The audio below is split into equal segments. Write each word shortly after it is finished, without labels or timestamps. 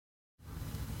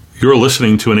You're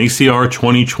listening to an ACR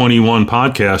 2021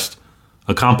 podcast,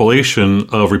 a compilation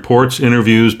of reports,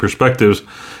 interviews, perspectives,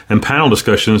 and panel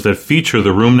discussions that feature the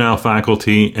RheumNow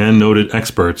faculty and noted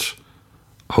experts.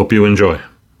 Hope you enjoy.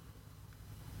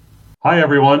 Hi,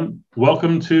 everyone.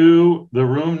 Welcome to the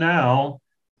RheumNow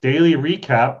Daily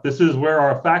Recap. This is where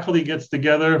our faculty gets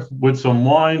together with some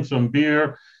wine, some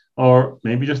beer, or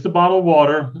maybe just a bottle of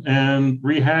water and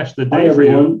rehash the day for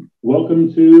you.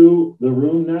 Welcome to the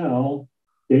RheumNow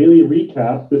Daily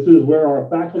Recap. This is where our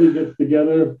faculty gets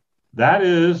together. That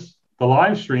is the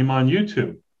live stream on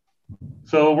YouTube.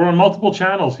 So we're on multiple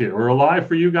channels here. We're live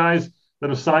for you guys that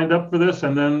have signed up for this,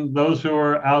 and then those who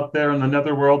are out there in the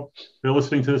netherworld, they're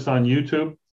listening to this on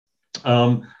YouTube.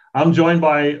 I'm joined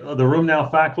by the RheumNow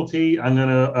faculty. I'm going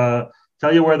to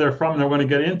tell you where they're from, and we're going to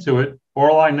get into it.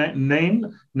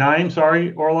 Naim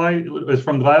is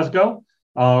from Glasgow.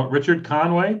 Richard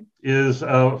Conway is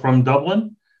from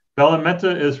Dublin. Bella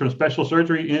Mehta is from Special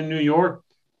Surgery in New York.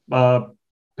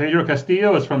 Pedro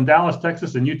Castillo is from Dallas,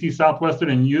 Texas, and UT Southwestern,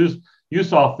 and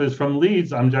Yusuf is from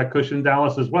Leeds. I'm Jack Cush in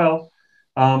Dallas as well.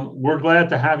 We're glad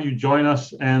to have you join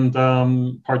us and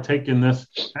partake in this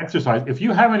exercise. If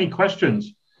you have any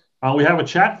questions, we have a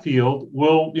chat field. A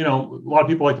lot of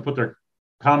people like to put their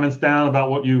comments down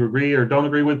about what you agree or don't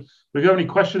agree with. If you have any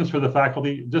questions for the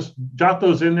faculty, just jot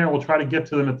those in there. We'll try to get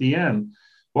to them at the end.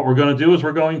 What we're going to do is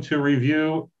we're going to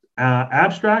review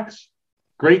abstracts,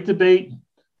 great debate,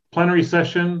 plenary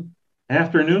session,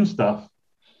 afternoon stuff.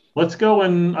 Let's go,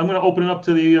 and I'm going to open it up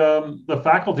to the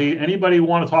faculty. Anybody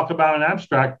want to talk about an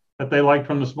abstract that they liked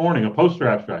from this morning, a poster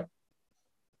abstract?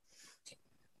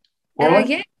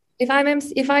 Yeah, if I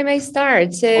may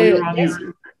start. So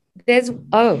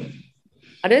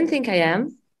I don't think I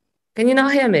am. Can you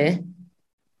not hear me?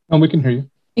 Oh, we can hear you.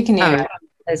 You can hear me.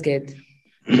 That's good.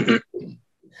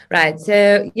 Right.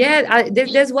 So,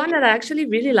 there's one that I actually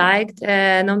really liked,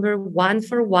 number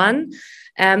 141.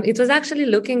 It was actually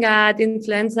looking at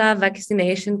influenza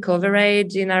vaccination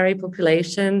coverage in our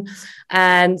population.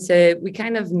 And so we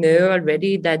kind of know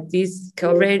already that this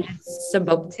coverage is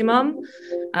suboptimum.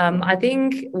 I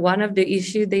think one of the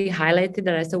issues they highlighted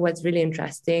that I thought was really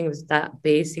interesting was that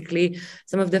basically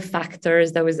some of the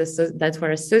factors that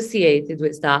were associated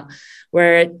with that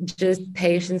were just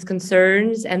patients'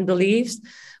 concerns and beliefs,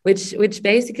 which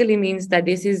basically means that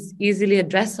this is easily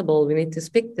addressable. We need to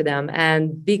speak to them.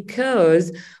 And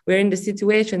because we're in the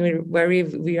situation where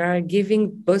we are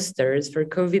giving boosters for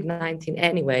COVID-19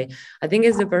 anyway, I think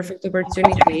it's a perfect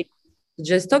opportunity to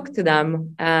just talk to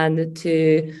them and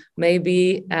to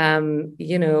maybe,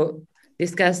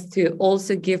 discuss to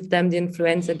also give them the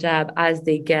influenza jab as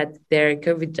they get their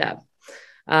COVID jab.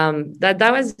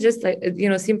 That was just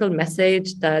a simple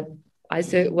message that I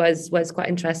thought was quite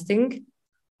interesting.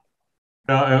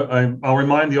 I'll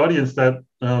remind the audience that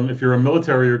if you're a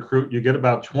military recruit, you get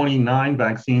about 29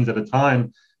 vaccines at a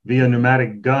time via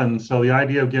pneumatic gun. So the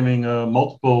idea of giving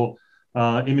multiple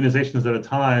immunizations at a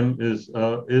time is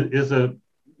a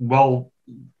well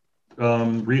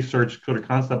researched sort of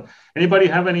concept. Anybody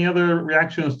have any other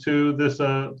reactions to this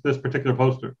particular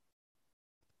poster?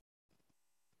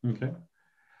 Okay.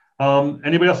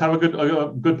 Anybody else have a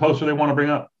good poster they want to bring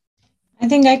up? I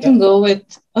think I can go with,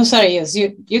 yes,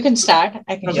 you can start.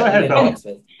 I can go ahead, Bella.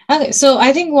 Okay, so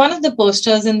I think one of the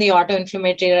posters in the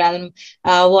autoinflammatory realm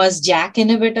was JAK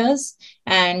inhibitors,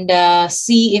 and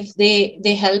see if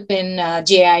they help in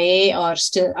JIA or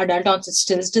adult onset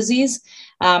Still's disease.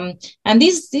 And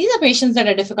these are patients that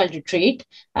are difficult to treat.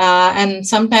 And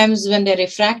sometimes when they're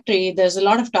refractory, there's a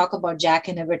lot of talk about JAK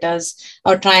inhibitors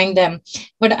or trying them.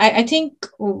 But I think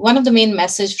one of the main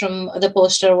message from the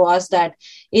poster was that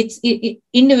it's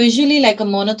individually like a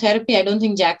monotherapy. I don't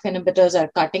think JAK inhibitors are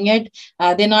cutting it.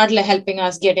 They're not helping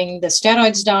us getting the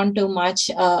steroids down too much.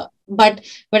 But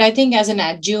I think as an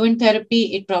adjuvant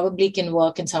therapy, it probably can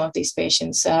work in some of these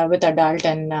patients with adult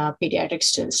and pediatric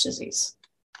Still's disease.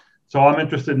 So I'm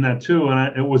interested in that too.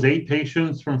 And it was 8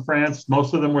 patients from France.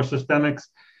 Most of them were systemics,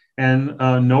 and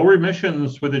no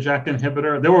remissions with the JAK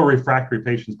inhibitor. They were refractory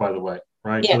patients, by the way,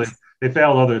 right? Yes. So they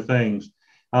failed other things.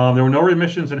 There were no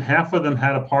remissions, and half of them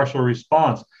had a partial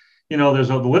response. The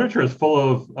literature is full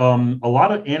of a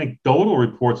lot of anecdotal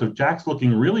reports of JAKs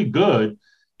looking really good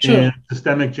in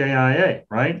systemic JIA,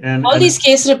 right? And these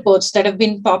case reports that have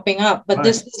been popping up, but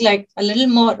This is like a little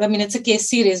more. I mean, it's a case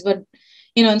series, but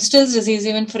in Still's disease,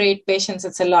 even for 8 patients,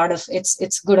 it's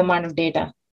it's good amount of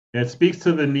data. It speaks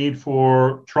to the need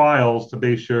for trials to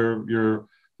base your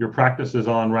practices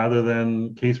on rather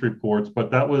than case reports.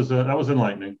 But that was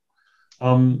enlightening.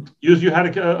 You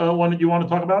had one that you want to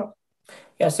talk about?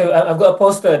 Yeah, so I've got a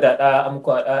poster that I'm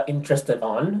quite interested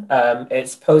on.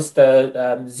 It's poster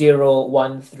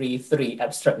 0133,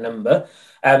 abstract number.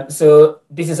 So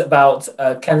this is about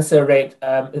cancer rate,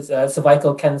 it's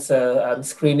cervical cancer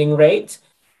screening rate.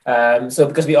 So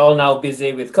because we all now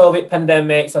busy with COVID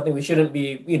pandemic, so I think we shouldn't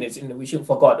be, we shouldn't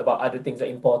forget about other things that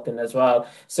are important as well.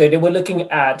 So they were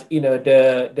looking at,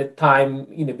 the time,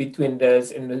 between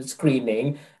the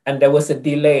screening, and there was a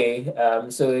delay.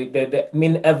 So the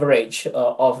mean average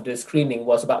of the screening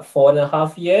was about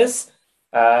 4.5 years.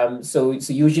 So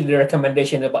usually the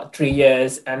recommendation is about 3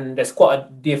 years, and there's quite a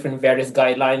different various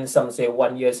guidelines. Some say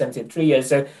 1 year, some say 3 years.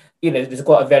 So there's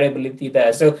quite a variability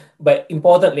there. So, but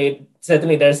importantly,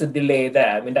 certainly there's a delay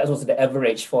there. I mean, that was the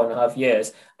average 4.5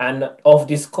 years. And of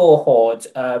this cohort,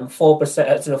 4%,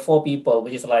 sort of 4 people,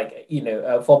 which is like,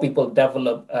 4 people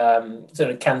develop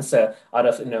sort of cancer out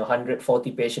of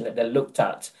 140 patients that they looked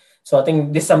at. So I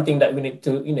think this is something that we need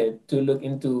to to look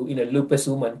into, lupus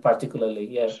women particularly.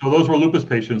 Yeah. So those were lupus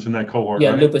patients in that cohort.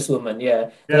 Yeah, right? Lupus women. Yeah,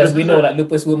 because we know that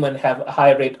lupus women have a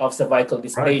high rate of cervical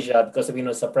dysplasia because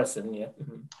of suppression. Yeah.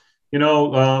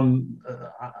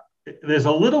 There's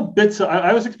a little bit.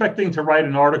 I was expecting to write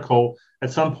an article at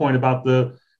some point about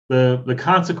the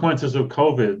consequences of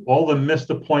COVID, all the missed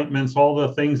appointments, all the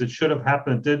things that should have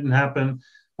happened, didn't happen.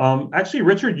 Actually,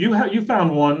 Richard, you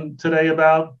found one today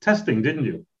about testing, didn't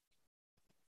you?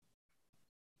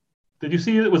 Did you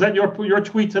see it? Was that your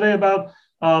tweet today about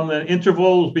the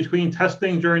intervals between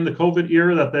testing during the COVID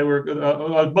era that they were?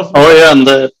 And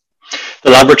the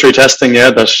laboratory testing,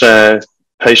 that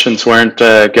patients weren't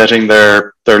getting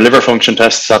their liver function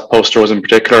tests. That poster was in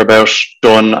particular about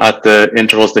done at the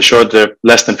intervals they should,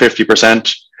 less than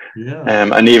 50%.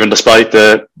 Yeah. And even despite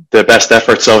the best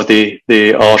efforts of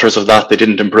the authors of that, they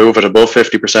didn't improve it above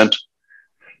 50%.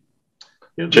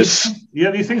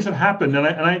 These things have happened, and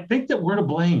I think that we're to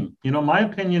blame. My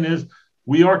opinion is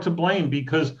we are to blame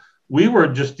because we were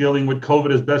just dealing with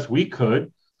COVID as best we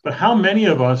could. But how many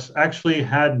of us actually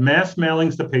had mass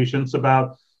mailings to patients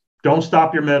about don't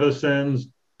stop your medicines,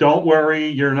 don't worry,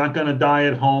 you're not going to die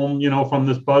at home, from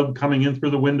this bug coming in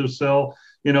through the windowsill.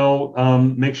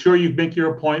 Make sure you make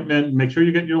your appointment, make sure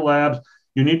you get your labs.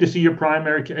 You need to see your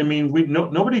primary care. I mean,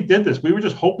 nobody did this. We were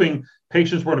just hoping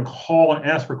patients were to call and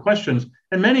ask for questions,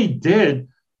 and many did,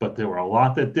 but there were a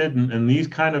lot that didn't. And these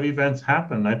kind of events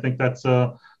happen. I think that's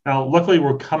now. Luckily,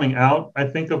 we're coming out, I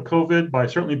think, of COVID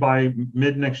certainly by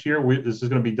mid next year. This is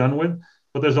going to be done with,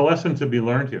 but there's a lesson to be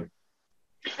learned here.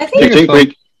 Do you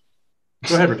think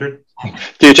Go ahead, Richard.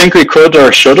 Do you think we could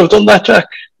or should have done that, Jack?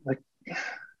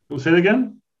 Say it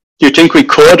again. Do you think we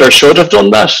could or should have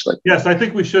done that? Yes, I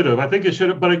think we should have. I think it should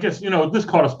have. But I guess, this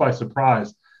caught us by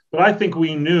surprise. But I think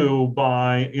we knew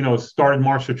by, it started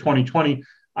March of 2020.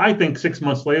 I think 6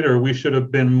 months later, we should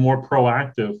have been more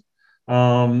proactive.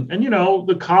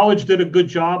 The college did a good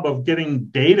job of getting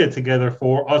data together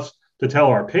for us to tell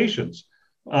our patients.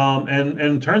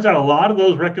 And turns out a lot of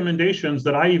those recommendations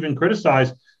that I even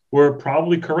criticized were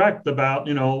probably correct about,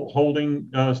 holding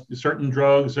certain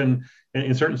drugs and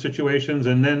in certain situations,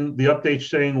 and then the updates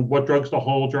saying what drugs to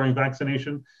hold during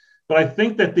vaccination. But I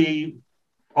think that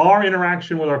our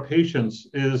interaction with our patients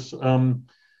is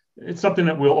it's something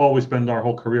that we'll always spend our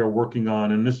whole career working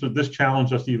on, and this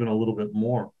challenged us even a little bit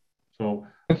more. So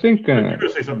I think you're going to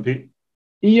say something, Pete.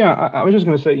 Yeah, I was just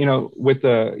going to say, with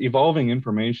the evolving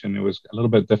information, it was a little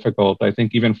bit difficult, I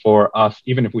think, even for us,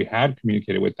 even if we had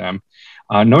communicated with them,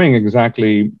 knowing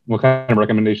exactly what kind of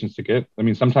recommendations to get. I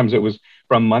mean, sometimes it was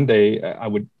from Monday, I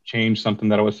would change something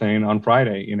that I was saying on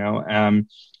Friday, but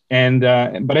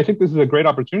I think this is a great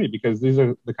opportunity because these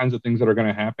are the kinds of things that are going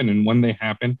to happen. And when they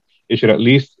happen, it should at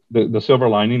least, the silver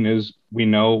lining is we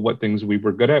know what things we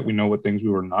were good at, we know what things we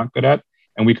were not good at,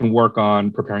 and we can work on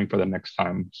preparing for the next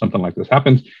time something like this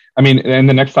happens. I mean, and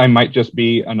the next time might just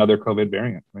be another COVID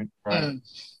variant, right? Right.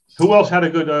 Who else had a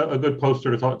good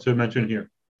poster to mention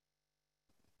here?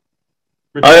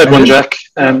 Richard? I had one, Jack.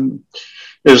 It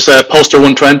was poster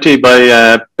 120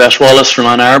 by Beth Wallace from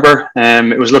Ann Arbor.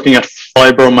 It was looking at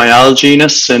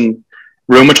fibromyalgia in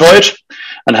rheumatoid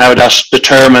and how that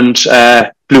determined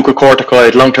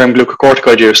long-term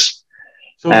glucocorticoid use.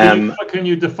 So can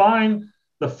you define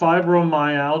the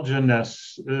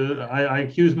fibromyalgia-ness? I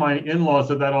accuse my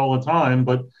in-laws of that all the time,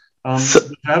 but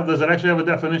does it actually have a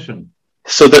definition?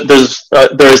 So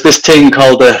there's this thing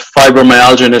called the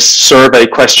fibromyalgia survey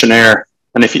questionnaire.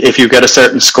 And if you get a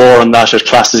certain score on that, it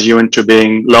classes you into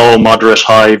being low, moderate,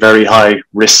 high, very high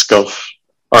risk of,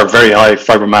 or very high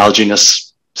fibromyalgia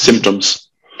symptoms.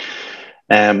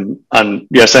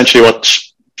 Essentially what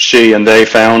she and they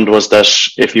found was that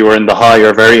if you were in the high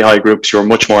or very high groups, you were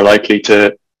much more likely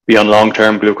to be on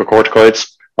long-term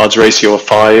glucocorticoids. Odds ratio of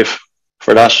 5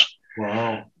 for that.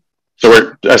 Wow. So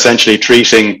we're essentially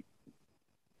treating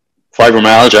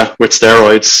fibromyalgia with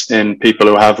steroids in people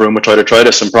who have rheumatoid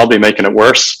arthritis and probably making it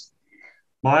worse.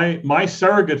 My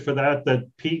surrogate for that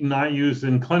Pete and I use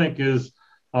in clinic is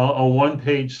a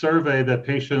one-page survey that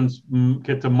patients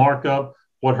get to mark up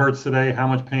what hurts today, how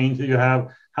much pain do you have,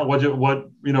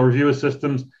 review of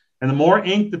systems. And the more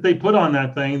ink that they put on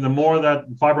that thing, the more that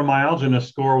fibromyalgia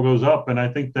score goes up. And I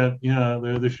think that,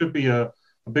 there should be a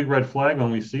big red flag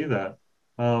when we see that.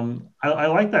 I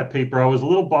like that paper. I was a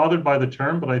little bothered by the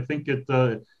term, but I think it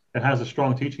has a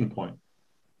strong teaching point.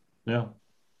 Yeah.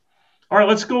 All right,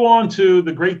 let's go on to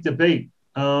the great debate.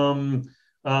 Voclosporin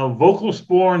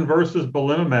versus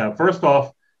belimumab. First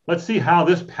off, let's see how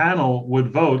this panel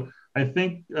would vote. I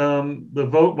think the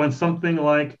vote went something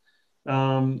like,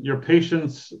 your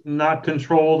patient's not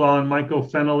controlled on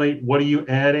mycophenolate. What are you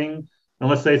adding? And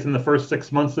let's say it's in the first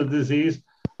 6 months of disease.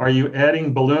 Are you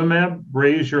adding belimumab?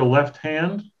 Raise your left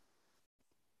hand.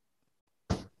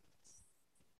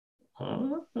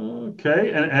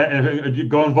 Okay. And you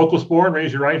go on voclosporin,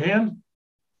 raise your right hand.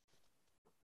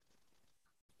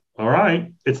 All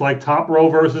right. It's like top row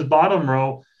versus bottom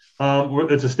row.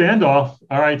 It's a standoff.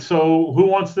 All right. So who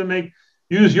wants to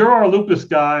you're our lupus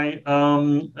guy.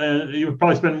 You would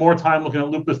probably spend more time looking at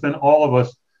lupus than all of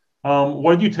us.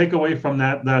 What did you take away from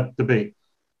that debate?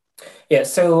 Yeah.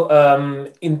 So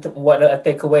what I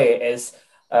take away is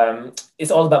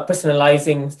it's all about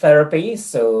personalizing therapy.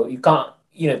 So you can't,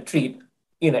 treat,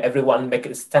 everyone, make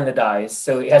it standardized.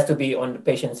 So it has to be on the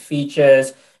patient's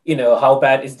features. How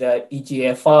bad is the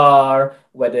EGFR,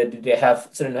 whether do they have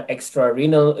certain extra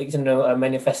renal,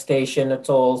 manifestation at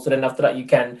all. So then after that, you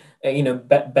can,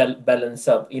 balance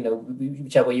up,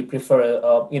 whichever you prefer,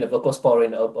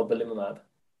 voclosporin or belimumab.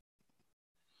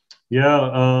 Yeah,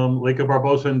 Leica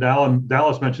Barbosa in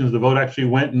Dallas mentions the vote actually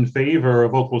went in favor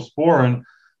of voclosporin.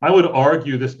 I would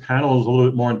argue this panel is a little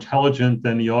bit more intelligent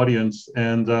than the audience,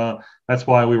 and that's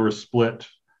why we were split.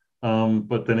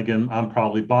 But then again, I'm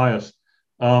probably biased.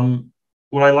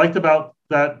 What I liked about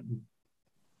that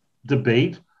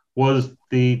debate was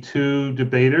the two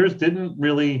debaters didn't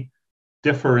really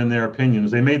differ in their opinions.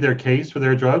 They made their case for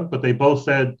their drug, but they both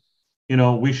said,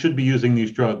 we should be using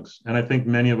these drugs. And I think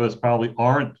many of us probably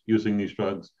aren't using these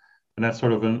drugs. And that's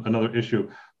sort of another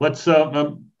issue. Let's,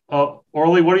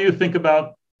 Orly, what do you think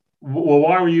about,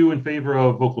 why were you in favor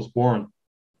of voclosporin?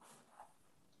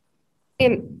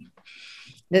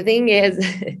 The thing is,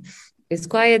 it's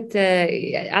quite,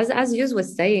 as Yus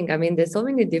was saying, I mean, there's so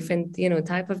many different,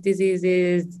 type of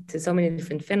diseases, so many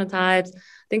different phenotypes.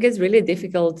 I think it's really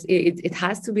difficult. It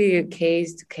has to be a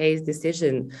case-to-case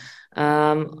decision.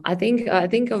 I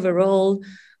think overall,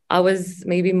 I was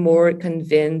maybe more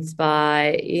convinced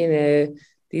by,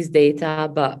 these data,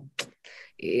 but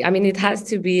I mean, it has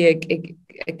to be a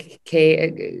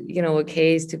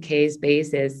case-to-case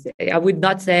basis. I would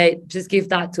not say just give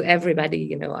that to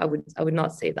everybody. I would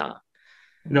not say that.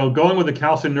 Going with the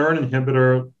calcineurin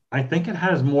inhibitor, I think it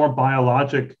has more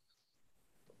biologic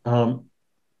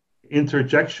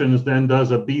interjections than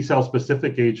does a B-cell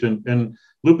specific agent. And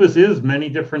lupus is many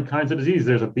different kinds of disease.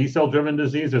 There's a B-cell driven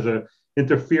disease. There's a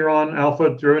interferon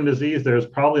alpha driven disease. There's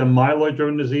probably a myeloid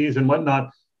driven disease and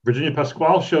whatnot. Virginia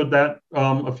Pasquale showed that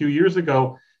a few years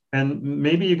ago. And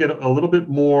maybe you get a little bit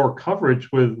more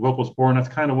coverage with voclosporin. That's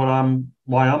kind of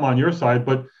why I'm on your side.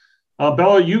 But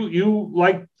Bella, you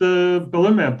like the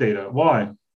belimumab data. Why?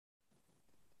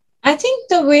 I think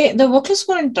the way the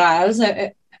voclosporin trials,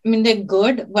 they're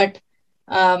good, but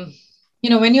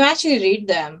when you actually read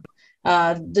them,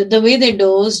 the way they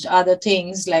dosed other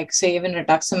things like say even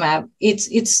rituximab,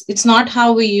 it's not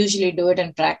how we usually do it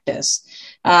in practice.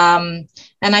 And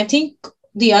I think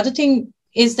the other thing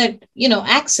is that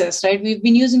access, right? We've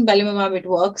been using belimumab, it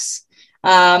works.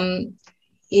 I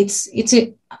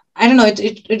don't know,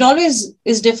 it always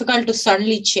is difficult to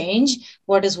suddenly change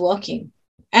what is working.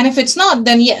 And if it's not,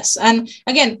 then yes. And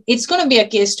again, it's going to be a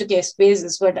case-to-case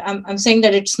basis, but I'm saying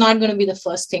that it's not going to be the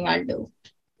first thing I'll do.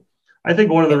 I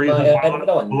think one of the reasons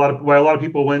why a lot of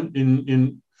people went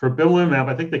in for belimumab,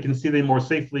 I think they can see they more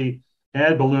safely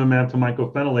add belimumab to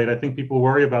mycophenolate. I think people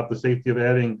worry about the safety of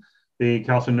adding the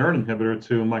calcineurin inhibitor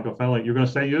to mycophenolate. You're going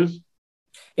to say use?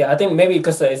 Yeah, I think maybe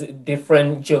because it's a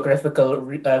different geographical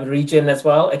region as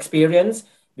well, experience.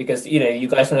 Because you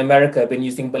guys from America have been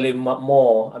using belimumab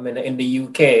more. I mean, in the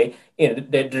UK,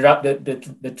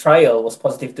 the trial was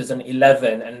positive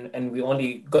 2011, and we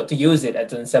only got to use it at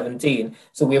 2017.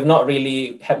 So we have not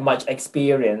really had much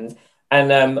experience.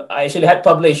 And I actually had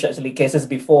published cases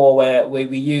before where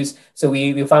we used. So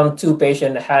we found two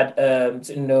patients had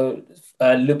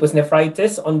lupus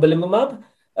nephritis on belimumab.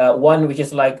 One which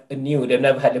is like new, they've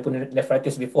never had lupus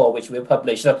nephritis before, which we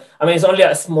published. So, I mean, it's only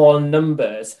at small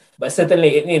numbers, but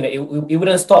certainly, it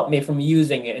wouldn't stop me from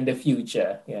using it in the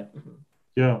future. Yeah.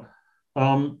 Yeah.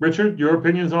 Richard, your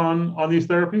opinions on these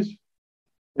therapies?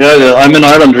 Yeah, I'm in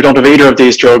Ireland. We don't have either of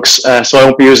these drugs, so I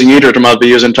won't be using either of them. I'll be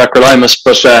using tacrolimus.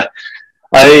 But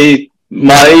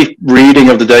my reading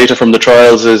of the data from the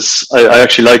trials is I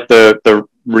actually like the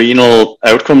renal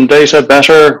outcome data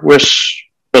better with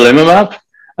belimumab.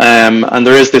 And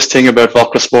there is this thing about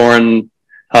voclosporin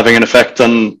having an effect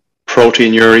on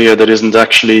proteinuria that isn't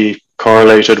actually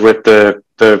correlated with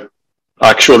the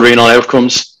actual renal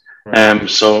outcomes. Right.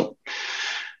 So,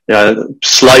 yeah,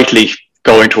 slightly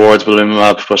going towards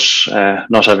belimumab, but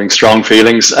not having strong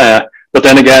feelings. But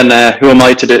then again, who am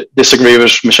I to disagree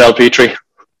with Michelle Petrie?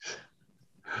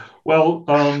 Well,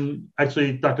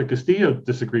 actually, Dr. Castillo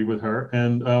disagreed with her,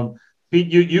 and Pete,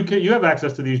 you have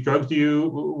access to these drugs.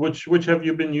 Which have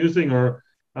you been using, or?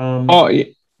 Well,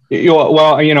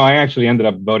 I actually ended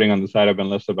up voting on the side of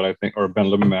Benlysta, but I think, or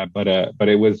belimumab, but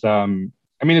it was,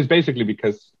 it's basically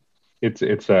because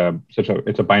it's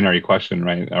a binary question,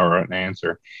 right, or an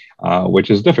answer,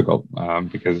 which is difficult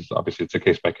because obviously it's a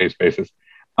case by case basis.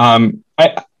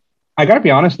 I got to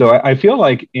be honest though, I feel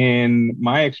like in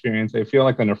my experience, I feel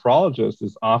like the nephrologist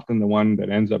is often the one that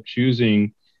ends up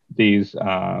choosing these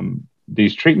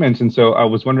treatments, and so I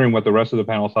was wondering what the rest of the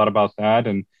panel thought about that,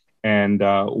 and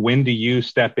when do you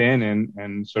step in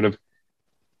and sort of,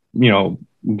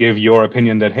 give your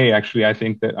opinion that, hey, actually, I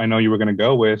think that I know you were going to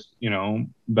go with,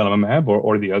 belimumab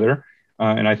or the other,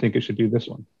 and I think it should do this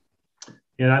one.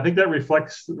 Yeah, I think that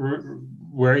reflects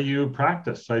where you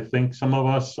practice. I think some of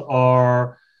us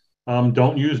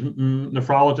don't use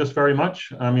nephrologists very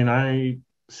much. I mean, I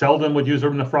seldom would use a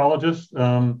nephrologist.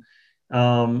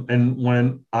 And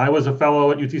when I was a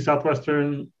fellow at UT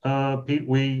Southwestern, Pete,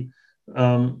 we had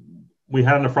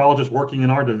a nephrologist working in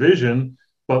our division,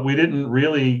 but we didn't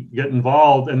really get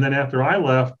involved. And then after I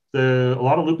left, a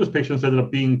lot of lupus patients ended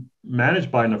up being managed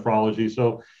by nephrology.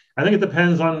 So I think it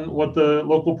depends on what the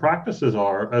local practices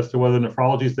are as to whether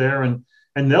nephrology is there, and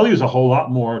they'll use a whole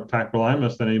lot more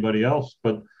tacrolimus than anybody else.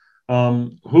 But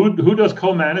who does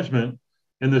co-management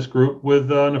in this group with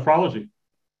nephrology?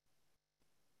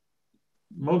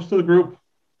 Most of the group.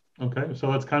 Okay,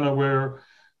 so that's kind of where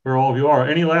all of you are.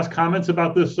 Any last comments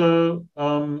about this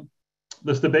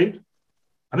this debate?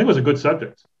 I think it was a good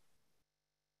subject.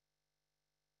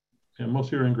 Yeah, most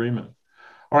of you are in agreement.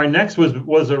 All right, next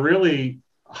was a really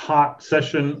hot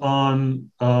session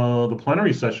on the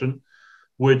plenary session,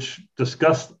 which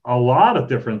discussed a lot of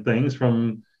different things,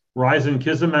 from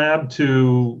risankizumab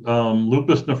to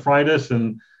lupus nephritis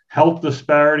and health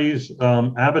disparities,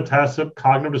 abatacept,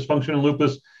 cognitive dysfunction in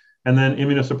lupus, and then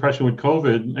immunosuppression with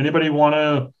COVID. Anybody want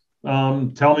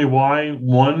to tell me why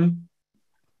one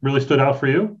really stood out for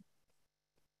you?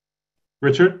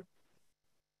 Richard?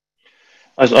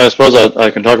 I suppose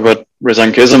I can talk about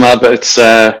risankizumab.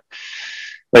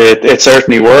 It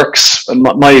certainly works.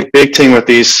 My big thing with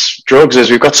these drugs is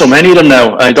we've got so many of them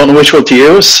now. I don't know which one to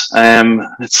use.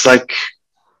 It's like,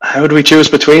 how do we choose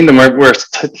between them? We're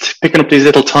picking up these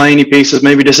little tiny pieces.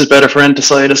 Maybe this is better for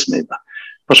enthesitis, maybe.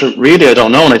 But really, I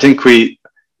don't know. And I think we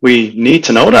need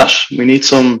to know that. We need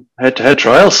some head-to-head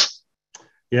trials.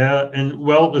 Yeah, and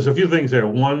well, there's a few things there.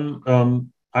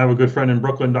 One, I have a good friend in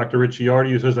Brooklyn, Dr. Richie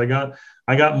Yardy, who says, I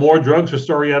got more drugs for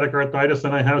psoriatic arthritis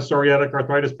than I have psoriatic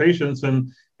arthritis patients,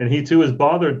 and he too is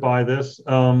bothered by this.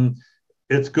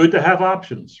 It's good to have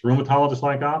options. Rheumatologists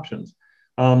like options.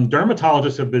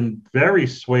 Dermatologists have been very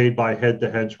swayed by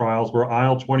head-to-head trials where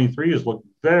IL-23 has looked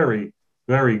very,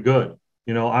 very good.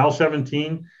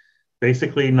 IL-17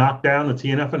 basically knocked down the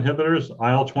TNF inhibitors,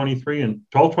 IL-23 and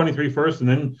 12-23 first, and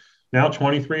then now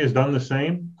 23 has done the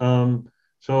same.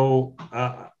 So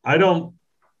I don't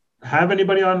have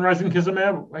anybody on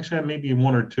risankizumab. Actually, I have maybe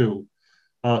one or two,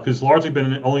 because it's largely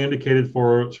been only indicated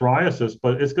for psoriasis,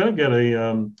 but it's going to get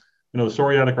a the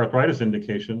psoriatic arthritis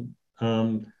indication.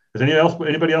 Has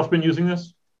anybody else been using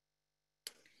this?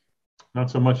 Not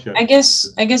so much yet. I guess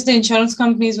the insurance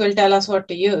companies will tell us what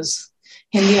to use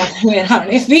in the other way around.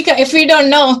 If we don't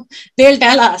know, they'll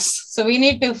tell us. So we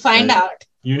need to find out.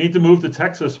 You need to move to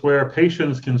Texas, where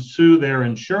patients can sue their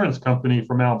insurance company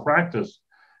for malpractice.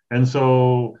 And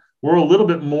so we're a little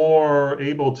bit more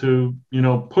able to,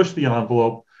 push the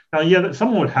envelope. Now, yeah,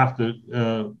 someone would have to,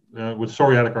 with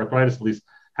psoriatic arthritis at least,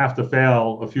 have to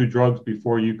fail a few drugs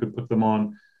before you could put them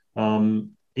on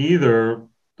either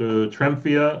the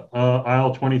Tremfya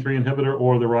IL-23 inhibitor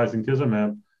or the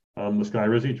risankizumab, the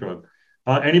Skyrizi drug.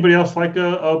 Anybody else like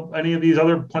any of these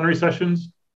other plenary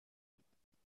sessions?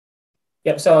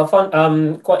 Yeah, so I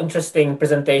found quite interesting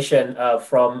presentation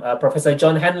from Professor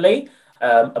John Henley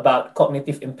about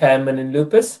cognitive impairment in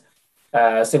lupus.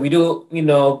 So we do,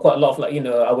 quite a lot of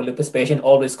our lupus patient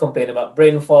always complain about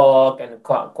brain fog and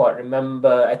can't quite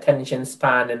remember attention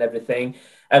span and everything.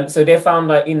 So they found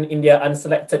like in their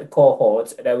unselected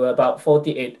cohorts, there were about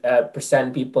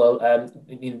 48% people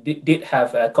did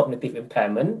have cognitive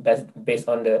impairment based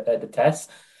on the test.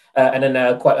 And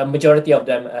then quite a majority of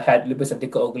them had lupus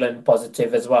anticoagulant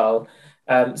positive as well.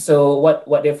 So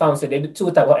what they found, so they did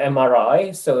two types of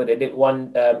MRI. So they did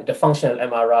one, the functional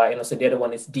MRI, and also the other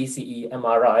one is DCE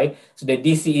MRI. So the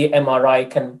DCE MRI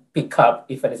can pick up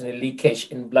if there is any leakage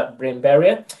in blood-brain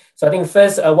barrier. So I think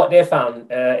first what they found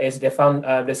is they found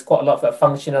there's quite a lot of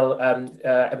functional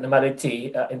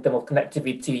abnormality in terms of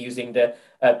connectivity using the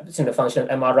functional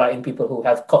MRI in people who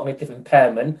have cognitive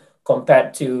impairment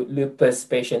compared to lupus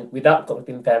patient without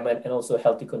cognitive impairment and also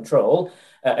healthy control.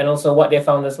 And also what they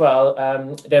found as well,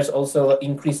 there's also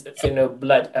increased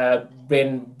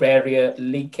blood-brain barrier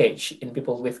leakage in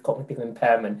people with cognitive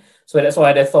impairment. So that's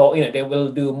why they thought, they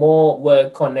will do more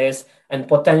work on this, and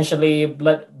potentially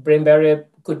blood-brain barrier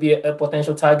could be a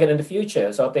potential target in the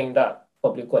future. So I think that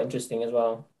probably quite interesting as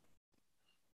well.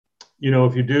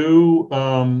 If you do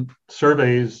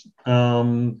surveys,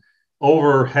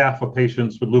 over half of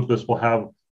patients with lupus will have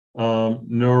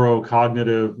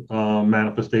neurocognitive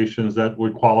manifestations that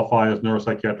would qualify as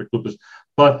neuropsychiatric lupus,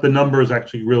 but the number is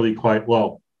actually really quite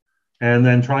low. And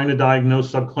then trying to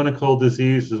diagnose subclinical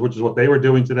diseases, which is what they were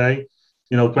doing today,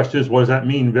 the question is, what does that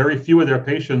mean? Very few of their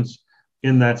patients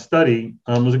in that study,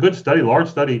 it was a good study, large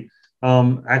study,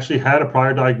 actually had a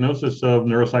prior diagnosis of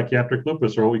neuropsychiatric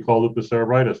lupus, or what we call lupus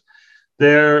cerebritis.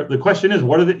 The question is,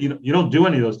 what are you don't do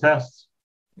any of those tests,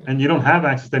 and you don't have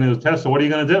access to any of those tests, so what are you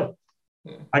going to do?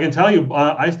 I can tell you,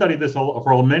 I studied this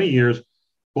for many years.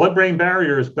 Blood-brain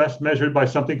barrier is best measured by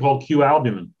something called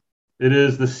Q-albumin. It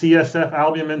is the CSF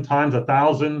albumin times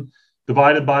 1,000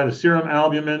 divided by the serum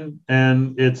albumin,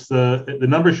 and it's the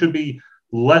number should be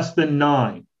less than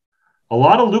 9. A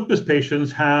lot of lupus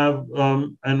patients have,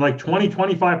 and like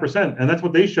 25%, and that's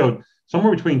what they showed,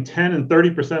 somewhere between 10 and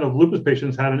 30% of lupus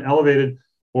patients had an elevated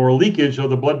or a leakage of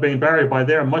the blood-brain barrier by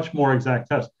their much more exact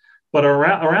test. But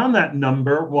around that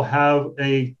number, we'll have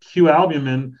a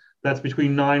Q-albumin that's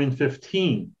between 9 and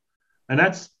 15. And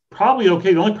that's probably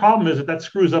okay. The only problem is that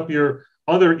screws up your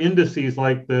other indices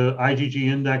like the IgG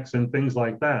index and things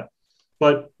like that.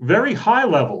 But very high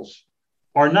levels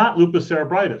are not lupus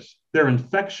cerebritis. They're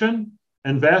infection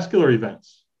and vascular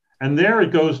events. And there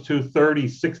it goes to 30,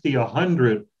 60,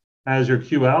 100 as your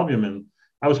Q-albumin.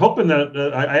 I was hoping that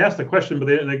I asked the question, but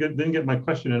they didn't get my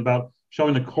question about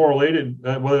showing the correlated,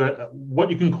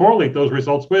 what you can correlate those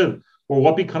results with, or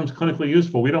what becomes clinically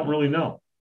useful. We don't really know.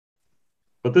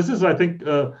 But this is, I think,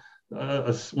 one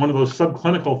of those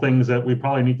subclinical things that we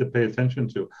probably need to pay attention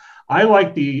to. I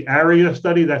like the ARIA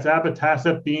study. That's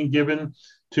abatacept being given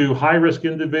to high-risk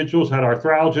individuals who had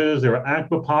arthralgias. They were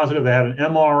ACPA positive. They had an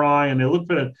MRI, and they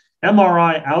looked at an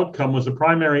MRI outcome was the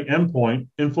primary endpoint,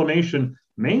 inflammation,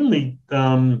 mainly,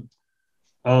 I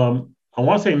want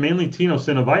to say mainly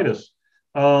tenosynovitis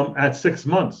at 6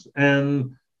 months.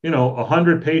 And,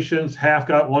 100 patients, half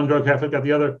got one drug, half got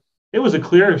the other. It was a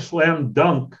clear slam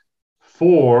dunk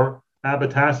for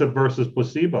abatacept versus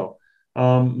placebo.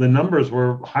 The numbers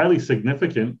were highly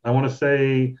significant. I want to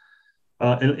say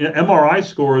in MRI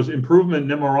scores,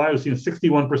 improvement in MRI was seen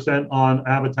 61% on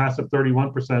abatacept,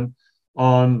 31%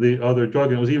 on the other drug.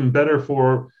 And it was even better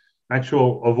for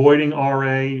actual avoiding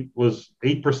RA, was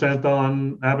 8%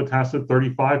 on abatacept,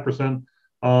 35%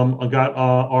 got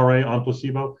RA on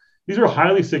placebo. These are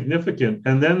highly significant.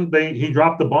 And then he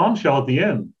dropped the bombshell at the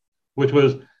end, which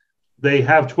was they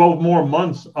have 12 more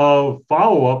months of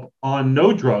follow-up on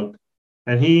no drug.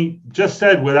 And he just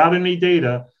said, without any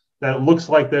data, that it looks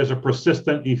like there's a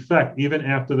persistent effect even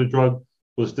after the drug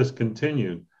was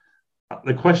discontinued.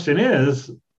 The question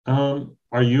is,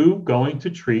 are you going to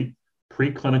treat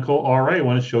preclinical RA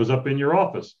when it shows up in your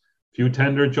office? Few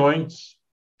tender joints,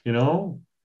 who,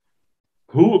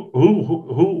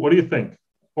 what do you think?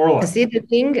 Orla? See, the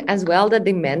thing as well that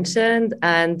they mentioned,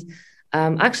 and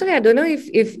actually, I don't know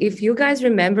if you guys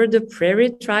remember the Prairie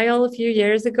trial a few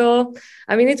years ago.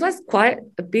 I mean, it was quite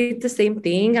a bit the same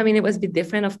thing. I mean, it was a bit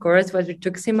different, of course, with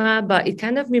rituximab, but it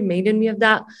kind of reminded me of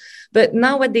that. But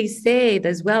now what they say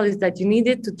as well is that you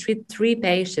needed to treat 3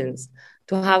 patients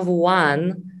to have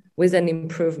one with an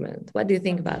improvement. What do you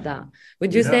think about that?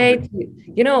 Would you say,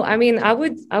 I mean, I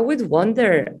would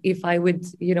wonder if I would,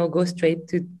 go straight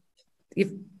to, if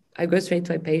I go straight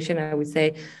to a patient, I would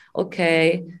say,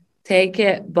 okay, take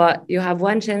it, but you have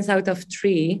one chance out of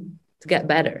 3 to get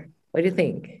better. What do you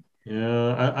think?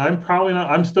 Yeah, I'm probably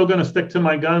not. I'm still going to stick to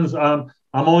my guns. I'm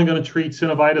only going to treat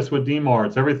synovitis with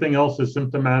DMARDs. Everything else is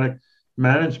symptomatic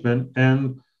management,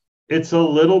 and it's a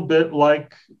little bit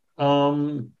like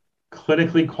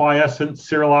clinically quiescent,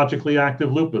 serologically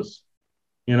active lupus.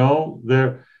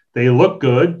 They look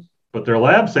good, but their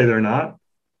labs say they're not.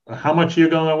 How much are you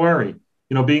going to worry?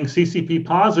 Being CCP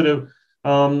positive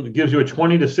gives you a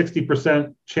 20 to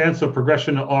 60% chance of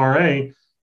progression to RA.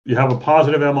 You have a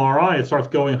positive MRI, it starts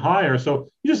going higher. So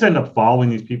you just end up following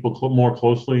these people more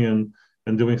closely and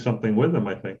doing something with them,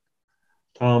 I think.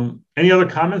 Any other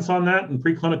comments on that in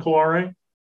preclinical RA?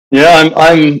 Yeah,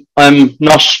 I'm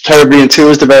not terribly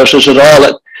enthused about it at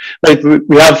all. Like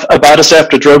we have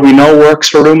abatacept, a drug we know works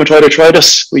for rheumatoid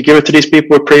arthritis. We give it to these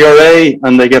people with pre-RA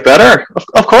and they get better.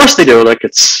 Of course they do. Like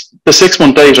it's the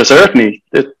 6-month data, certainly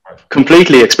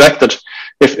completely expected.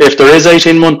 If there is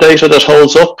 18-month data that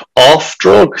holds up off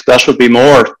drug, that would be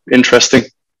more interesting.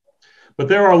 But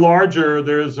there are larger.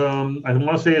 There's I want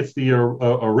to say it's the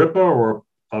ARIPA or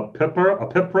a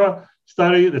PIPRA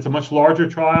study. It's a much larger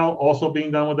trial, also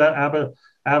being done with that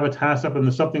abatacept, and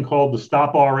there's something called the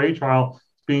Stop RA trial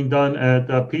being done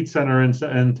at Pete Center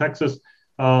in Texas,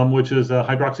 which is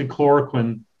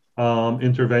hydroxychloroquine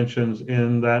interventions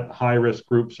in that high-risk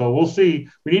group. So we'll see.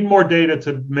 We need more data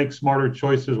to make smarter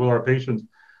choices with our patients.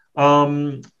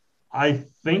 I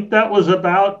think that was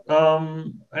about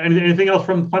anything else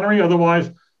from plenary. Otherwise,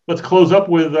 let's close up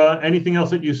with anything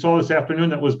else that you saw this afternoon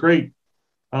that was great.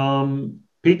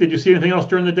 Pete, did you see anything else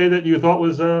during the day that you thought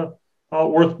was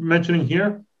worth mentioning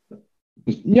here?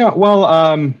 Yeah, well,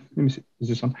 let me see. Is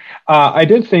this on? I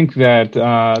did think that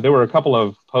there were a couple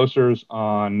of posters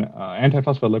on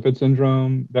antiphospholipid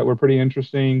syndrome that were pretty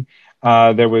interesting.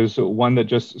 There was one that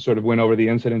just sort of went over the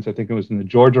incidence. I think it was in the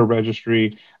Georgia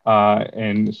registry,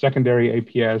 and secondary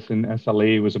APS and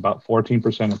SLE was about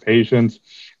 14% of patients.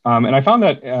 And I found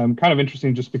that kind of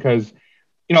interesting just because,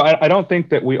 I don't think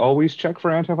that we always check for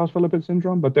antiphospholipid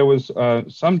syndrome, but there was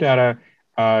some data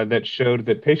that showed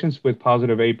that patients with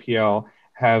positive APL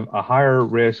have a higher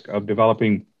risk of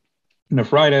developing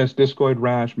nephritis, discoid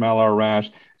rash, malar rash,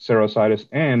 serositis,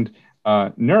 and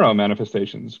neuro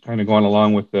manifestations, kind of going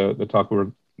along with the talk we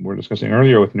were discussing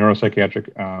earlier with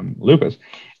neuropsychiatric lupus.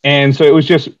 And so it was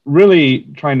just really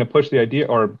trying to push the idea,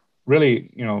 or really,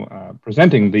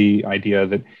 presenting the idea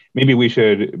that maybe we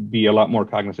should be a lot more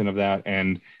cognizant of that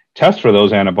and test for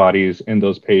those antibodies in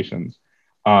those patients.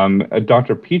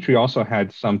 Dr. Petrie also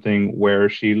had something where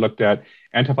she looked at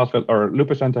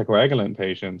lupus anticoagulant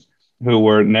patients who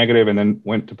were negative and then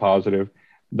went to positive,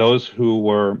 those who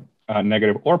were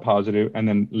negative or positive and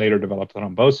then later developed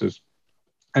thrombosis.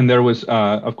 And there was,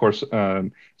 of course,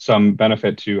 some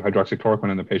benefit to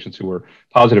hydroxychloroquine in the patients who were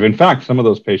positive. In fact, some of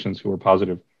those patients who were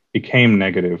positive became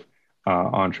negative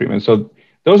on treatment. So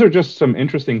those are just some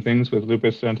interesting things with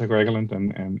lupus anticoagulant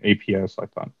and APS, I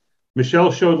thought.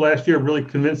 Michelle showed last year really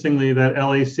convincingly that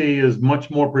LAC is much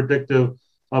more predictive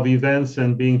of events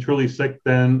and being truly sick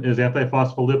than is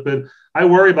antiphospholipid. I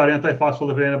worry about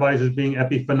antiphospholipid antibodies as being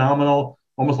epiphenomenal,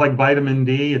 almost like vitamin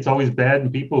D. It's always bad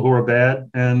in people who are bad,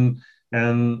 and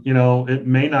it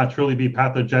may not truly be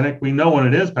pathogenic. We know when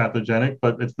it is pathogenic,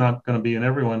 but it's not going to be in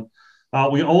everyone.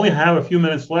 We only have a few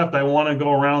minutes left. I want to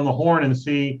go around the horn and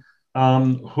see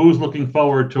who's looking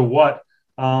forward to what.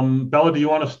 Bella, do you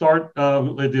want to start?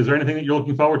 Is there anything that you're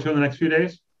looking forward to in the next few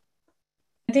days?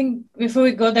 I think before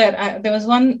we go there, there was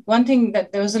one thing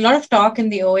that there was a lot of talk in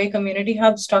the OA community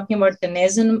hubs talking about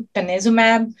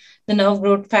tanezumab, the nerve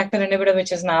growth factor inhibitor,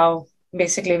 which is now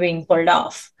basically being pulled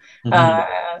off.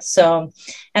 Mm-hmm.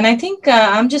 And I think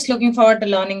I'm just looking forward to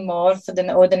learning more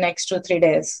over the next 2-3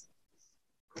 days.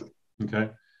 Okay.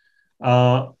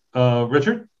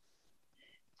 Richard?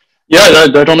 Yeah, I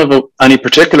don't have any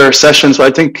particular sessions, but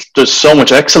I think there's so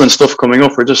much excellent stuff coming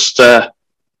up. We're just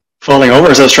falling over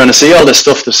as I was trying to see all this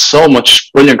stuff. There's so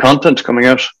much brilliant content coming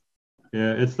out.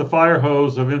 Yeah, it's the fire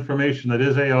hose of information that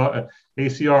is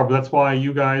ACR, but that's why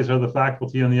you guys are the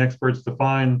faculty and the experts to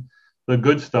find the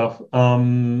good stuff.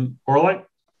 Orlai?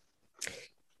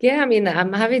 Yeah, I mean,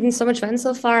 I'm having so much fun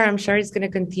so far. I'm sure it's going to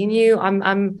continue.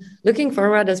 I'm looking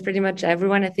forward, as pretty much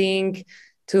everyone, I think,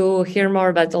 to hear more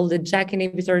about all the JAK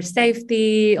inhibitor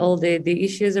safety, all the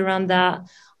issues around that,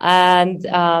 and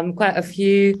quite a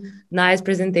few nice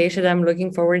presentations I'm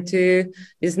looking forward to.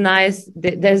 There's a nice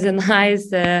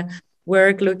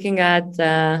work looking at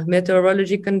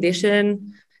meteorology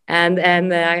condition and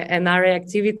RA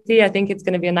activity. I think it's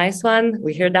going to be a nice one.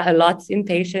 We hear that a lot in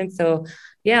patients. So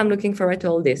yeah, I'm looking forward to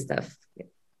all this stuff.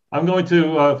 I'm going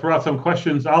to throw out some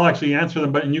questions. I'll actually answer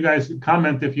them, but you guys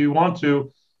comment if you want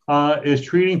to. is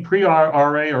treating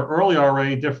pre-RA or early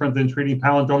RA different than treating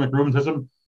palindromic rheumatism?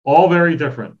 All very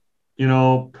different. You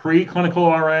know, pre-clinical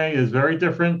RA is very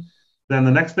different than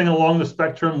the next thing along the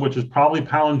spectrum, which is probably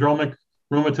palindromic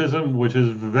rheumatism, which is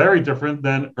very different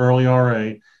than early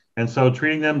RA. And so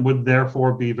treating them would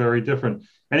therefore be very different.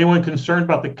 Anyone concerned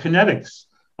about the kinetics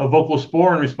of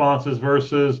voclosporin responses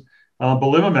versus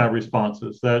belimumab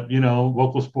responses, that, you know,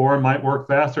 voclosporin might work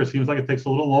faster. It seems like it takes a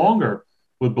little longer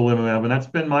with belimumab, and that's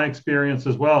been my experience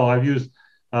as well. I've used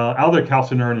other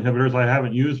calcineurin inhibitors. I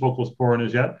haven't used voclosporin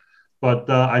as yet, but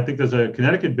I think there's a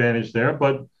kinetic advantage there.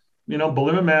 But, you know,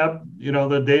 belimumab, you know,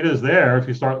 the data is there. If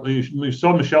you start, you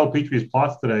saw Michelle Petrie's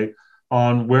plots today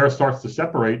on where it starts to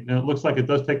separate, and it looks like it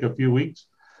does take a few weeks.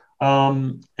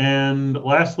 And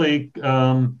lastly,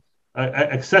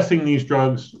 accessing these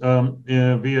drugs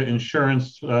via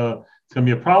insurance, it's going to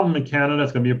be a problem in Canada.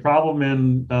 It's going to be a problem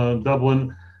in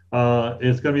Dublin.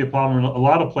 It's going to be a problem in a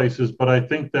lot of places. But I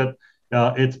think that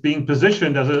it's being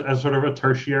positioned as sort of a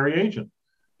tertiary agent.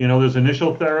 You know, there's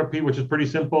initial therapy, which is pretty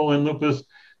simple in lupus.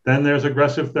 Then there's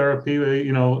aggressive therapy,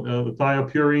 you know, the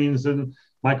thiopurines and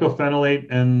mycophenolate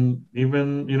and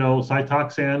even, you know,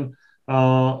 Cytoxan.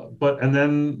 And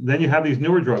then you have these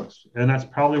newer drugs, and that's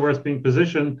probably where it's being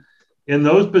positioned. In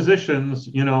those positions,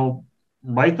 you know,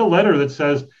 write the letter that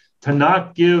says to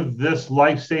not give this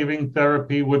life-saving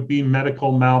therapy would be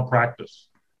medical malpractice.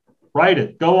 Write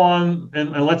it. Go on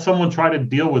and let someone try to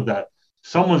deal with that.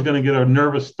 Someone's going to get a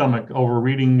nervous stomach over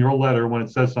reading your letter when it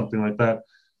says something like that.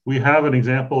 We have an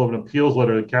example of an appeals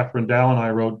letter that Catherine Dow and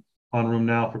I wrote on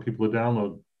RheumNow for people to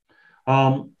download.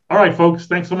 All right, folks,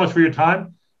 thanks so much for your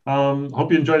time.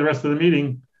 Hope you enjoy the rest of the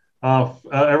meeting.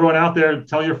 Everyone out there,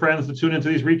 tell your friends to tune into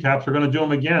these recaps. We're going to do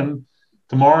them again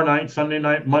tomorrow night, Sunday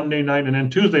night, Monday night, and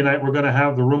then Tuesday night, we're going to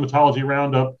have the rheumatology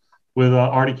roundup with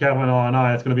Artie Cavanaugh and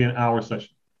I. It's going to be an hour session.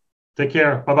 Take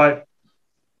care. Bye-bye.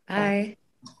 Bye.